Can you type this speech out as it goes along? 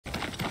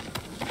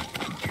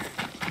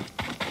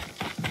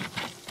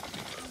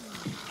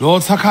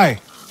Lord Sakai.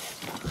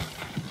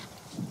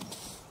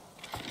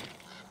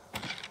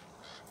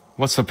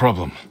 What's the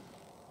problem?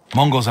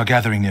 Mongols are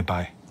gathering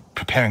nearby,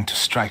 preparing to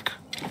strike.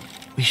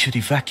 We should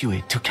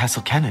evacuate to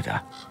Castle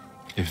Canada.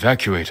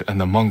 Evacuate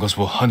and the Mongols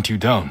will hunt you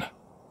down.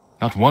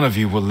 Not one of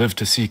you will live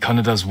to see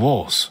Kanada's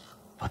walls.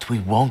 But we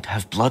won't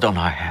have blood on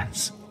our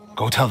hands.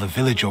 Go tell the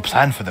village your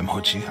plan for them,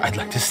 Hochi. I'd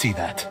like to see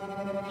that.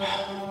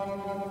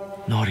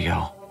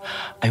 Norio,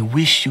 I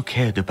wish you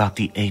cared about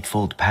the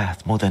Eightfold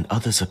Path more than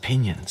others'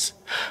 opinions.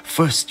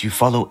 First you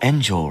follow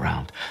Enjo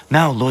around,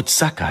 now Lord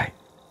Sakai.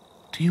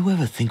 Do you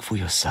ever think for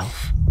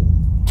yourself?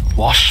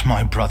 Wash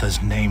my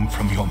brother's name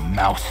from your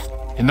mouth.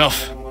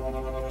 Enough!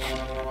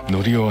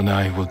 Norio and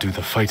I will do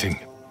the fighting.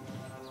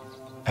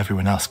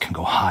 Everyone else can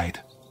go hide.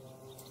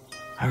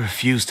 I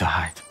refuse to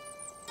hide.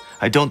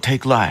 I don't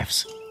take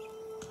lives,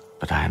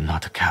 but I am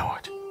not a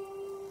coward.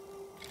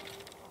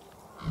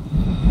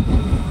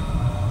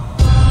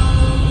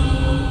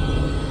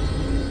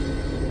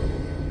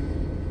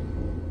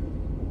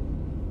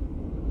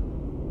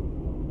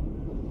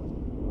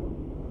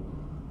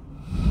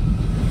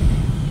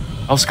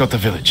 I'll scout the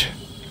village.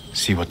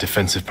 See what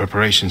defensive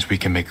preparations we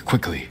can make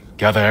quickly.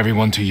 Gather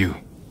everyone to you.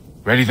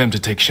 Ready them to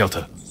take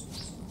shelter.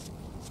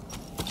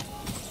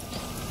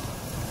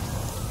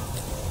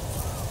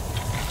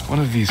 One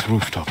of these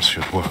rooftops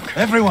should work.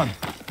 Everyone,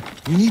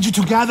 we need you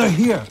to gather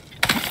here.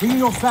 Bring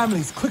your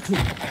families, quickly.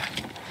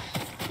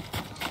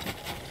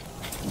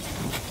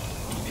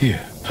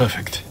 Here,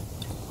 perfect.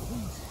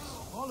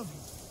 All of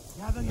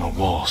you, gather No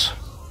walls.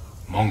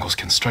 Mongols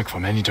can strike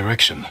from any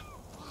direction.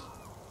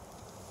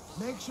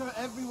 Make sure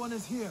everyone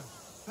is here.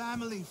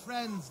 Family,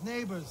 friends,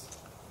 neighbors.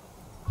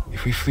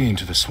 If we flee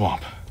into the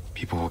swamp,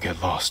 people will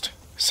get lost,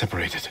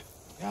 separated.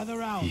 Gather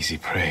round. Easy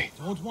prey.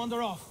 Don't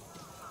wander off.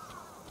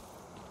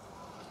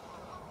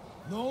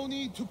 No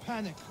need to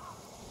panic.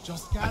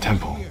 Just gather A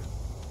temple. here.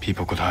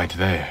 People could hide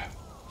there.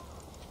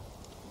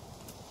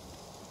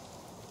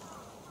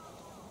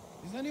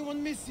 Is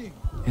anyone missing?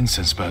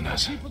 Incense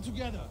burners. People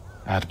together.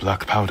 Add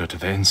black powder to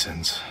the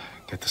incense.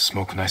 Get the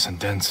smoke nice and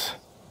dense.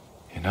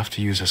 Enough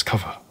to use as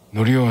cover.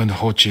 Norio and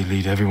Hochi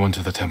lead everyone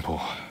to the temple.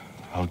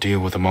 I'll deal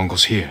with the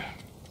Mongols here.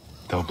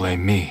 They'll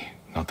blame me,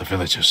 not the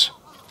villagers.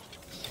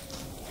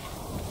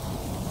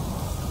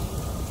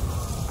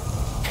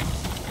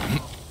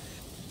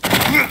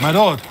 My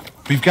lord,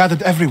 we've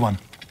gathered everyone.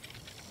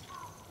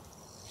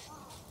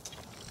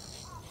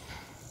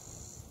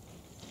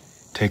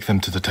 Take them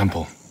to the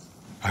temple.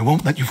 I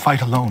won't let you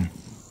fight alone.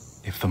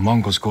 If the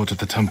Mongols go to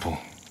the temple,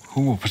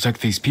 who will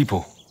protect these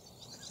people?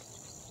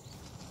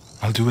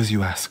 I'll do as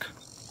you ask.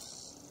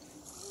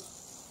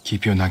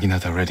 Keep your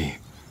naginata ready.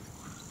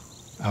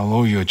 I'll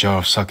owe you a jar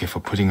of sake for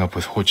putting up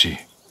with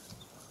Hochi.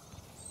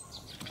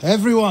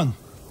 Everyone,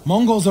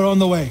 Mongols are on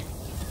the way.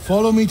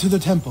 Follow me to the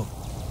temple.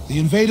 The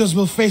invaders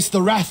will face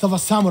the wrath of a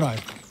samurai.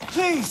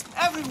 Please,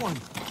 everyone,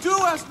 do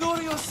as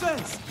Norio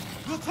says.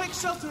 We'll take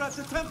shelter at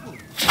the temple.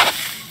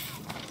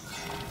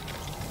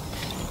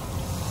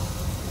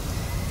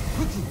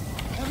 Quickly,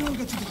 everyone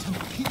get to the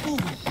temple. Keep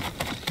moving.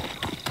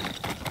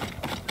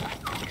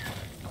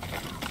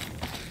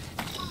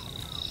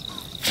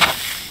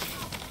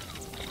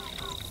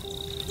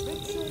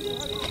 Make sure you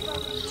have your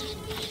family.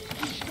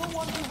 Please, no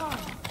one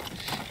behind.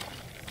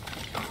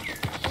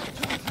 Get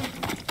to the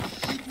temple.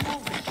 Keep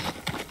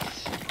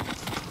moving.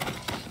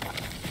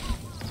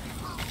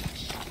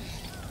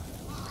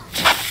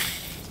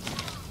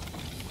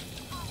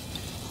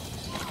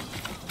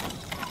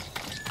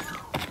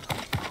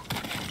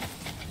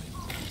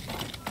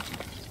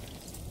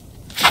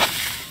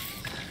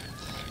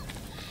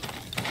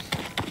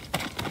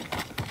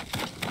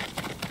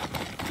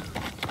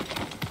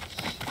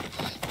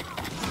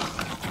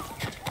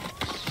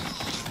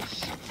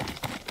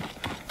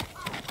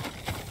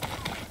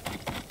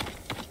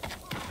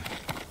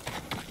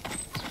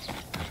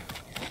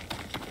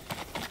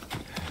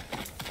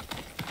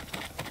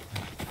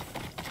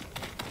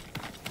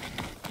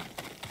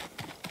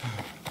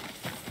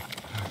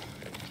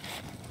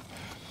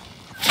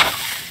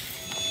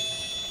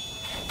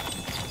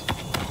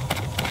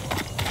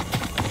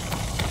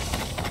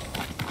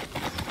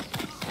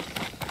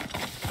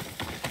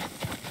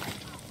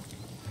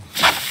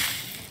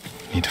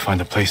 Need to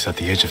find a place at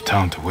the edge of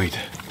town to wait.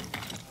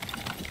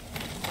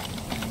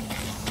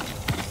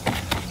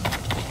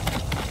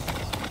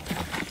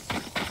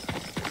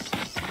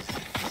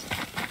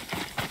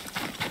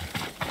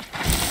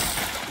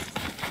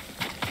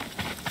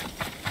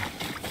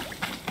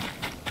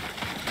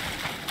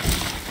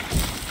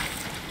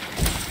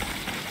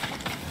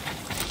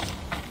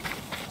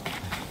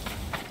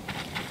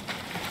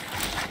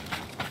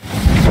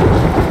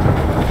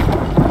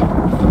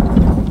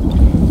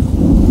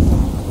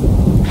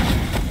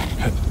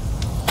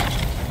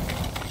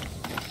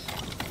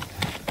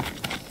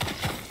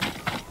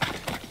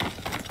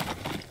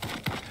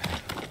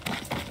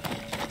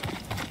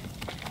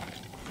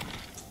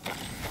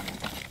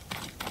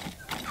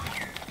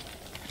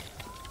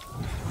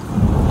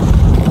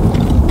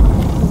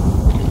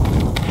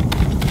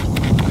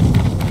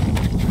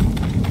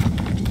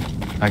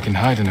 I can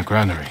hide in a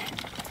granary.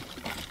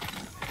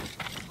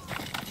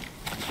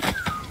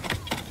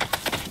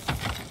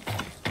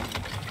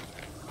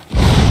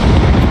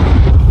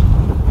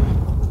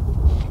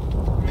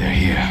 They're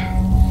here.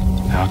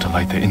 Now to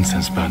light the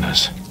incense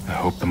burners. I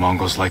hope the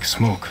Mongols like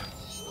smoke.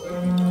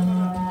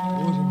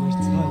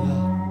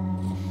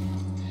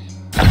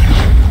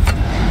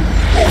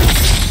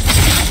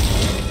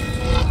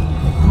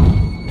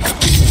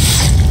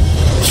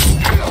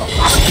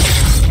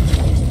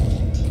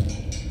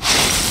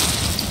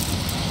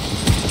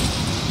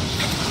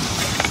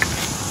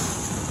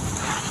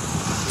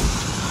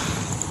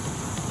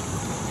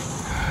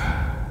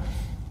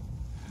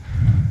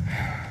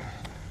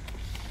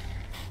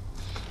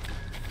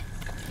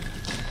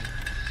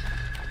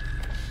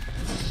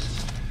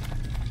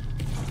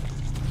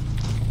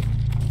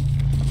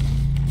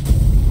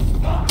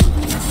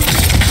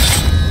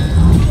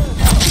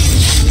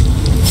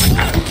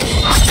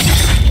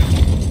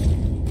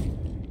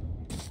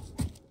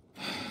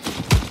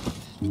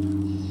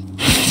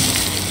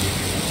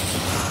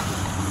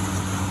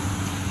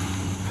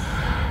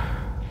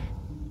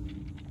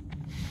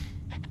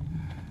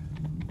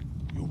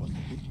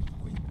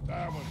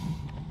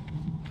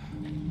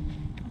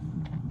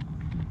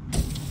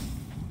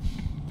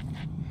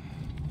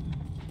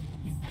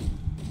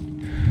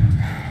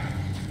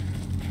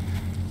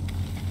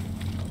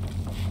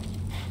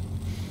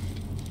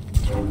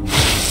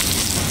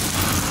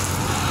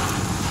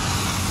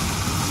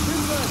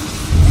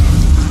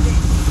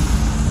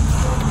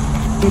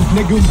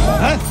 Legum,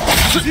 huh?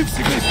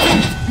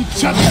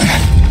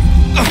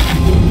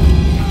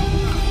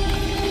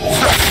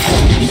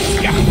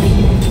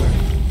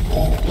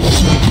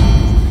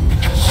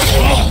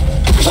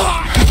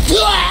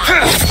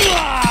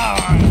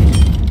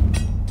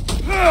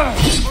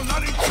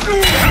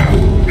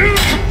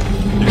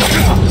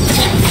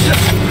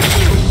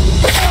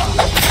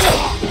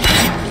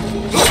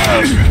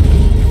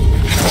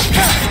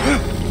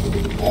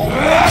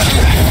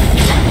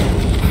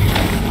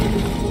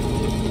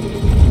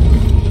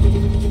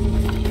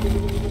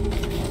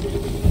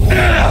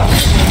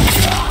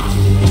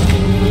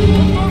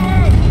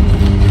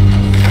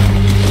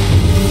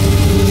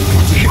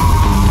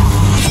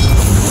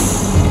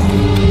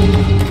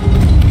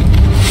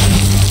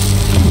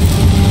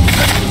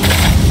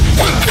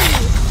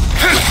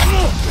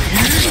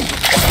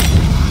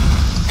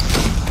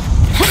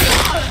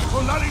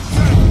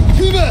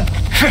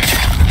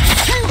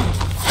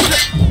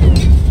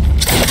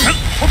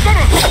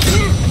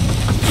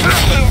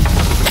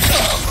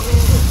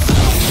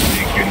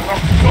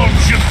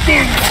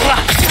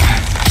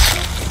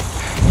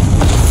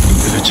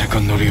 Better check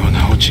on Norio and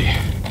Hochi.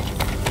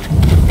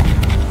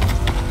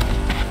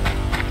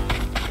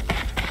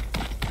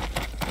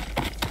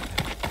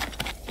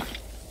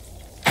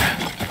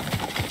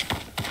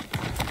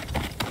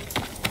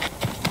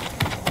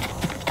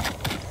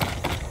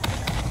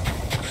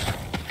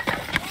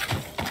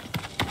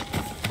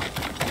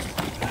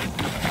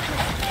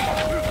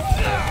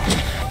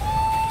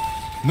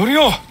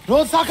 Norio!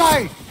 Lord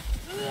Sakai!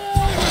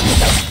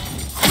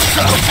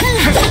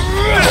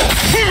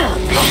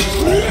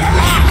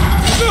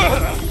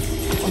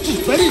 What is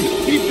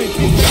very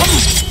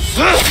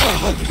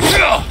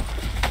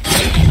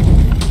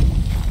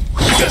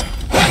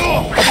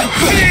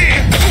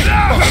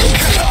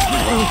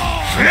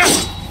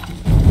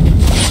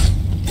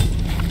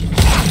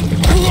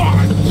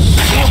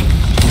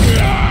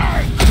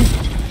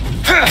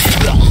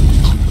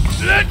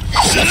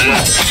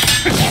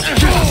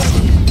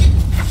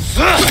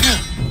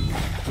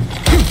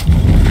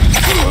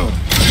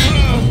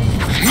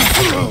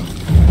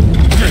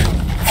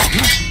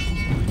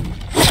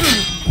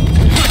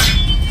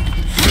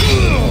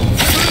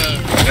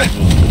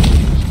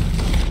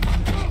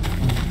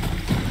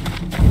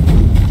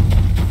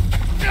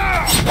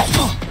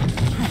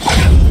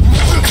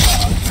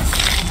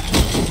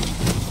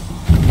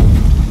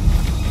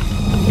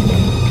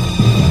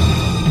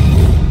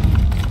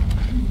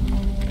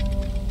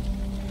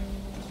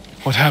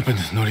What happened,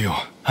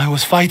 Norio? I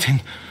was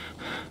fighting.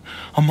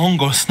 A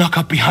Mongol snuck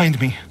up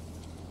behind me.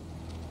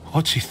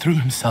 Hochi threw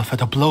himself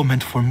at a blow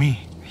meant for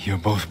me. You're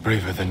both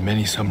braver than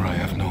many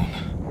samurai I've known.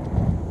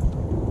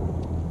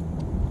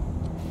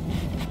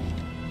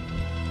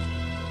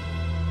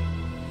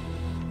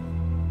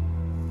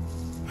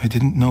 I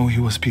didn't know he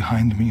was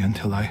behind me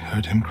until I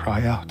heard him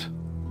cry out.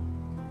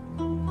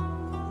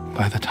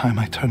 By the time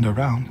I turned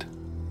around,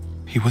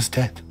 he was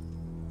dead.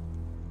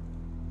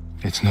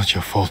 It's not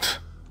your fault.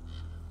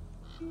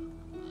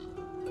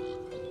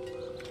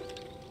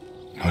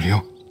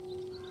 Norio?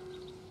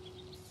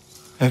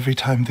 Every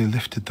time they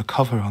lifted the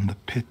cover on the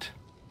pit,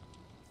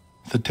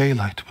 the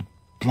daylight would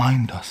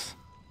blind us.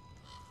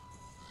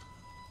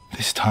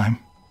 This time,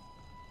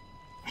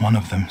 one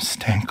of them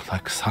stank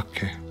like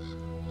sake.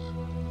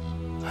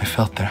 I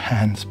felt their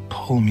hands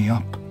pull me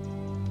up,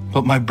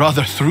 but my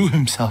brother threw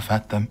himself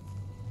at them.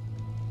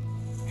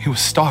 He was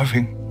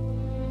starving,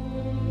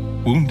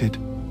 wounded,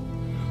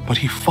 but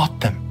he fought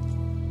them.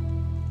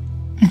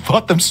 He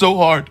fought them so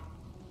hard.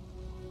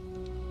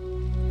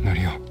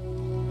 Norio,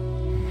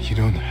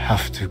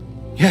 have to...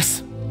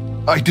 Yes,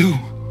 I do.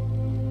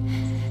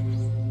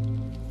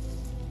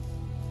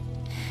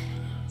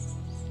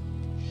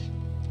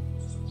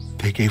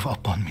 They gave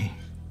up on me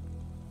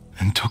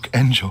and took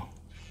Enjo.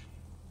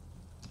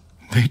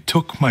 They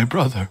took my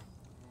brother.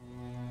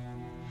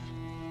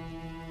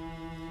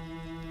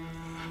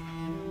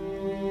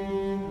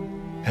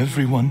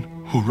 Everyone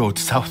who rode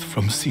south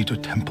from Cedar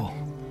Temple.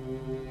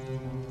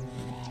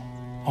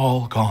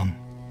 All gone.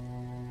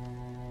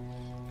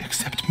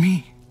 Except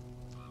me.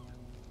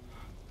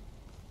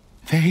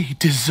 They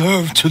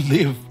deserve to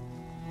live.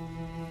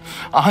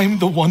 I'm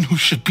the one who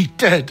should be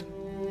dead.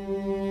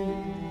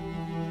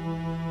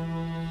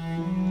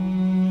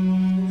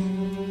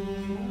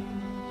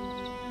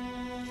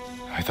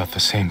 I thought the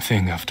same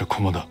thing after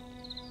Komoda.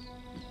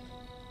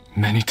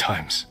 Many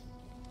times.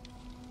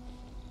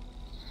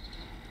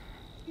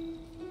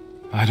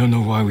 I don't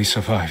know why we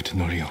survived,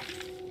 Norio.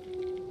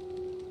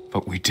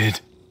 But we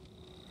did.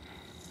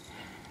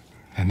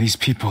 And these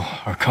people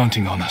are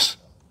counting on us.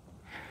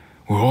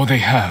 We're all they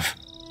have.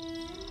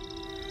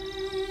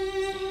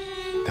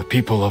 The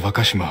people of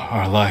Akashima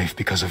are alive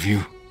because of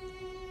you.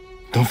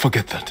 Don't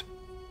forget that.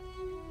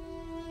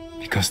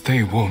 Because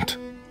they won't.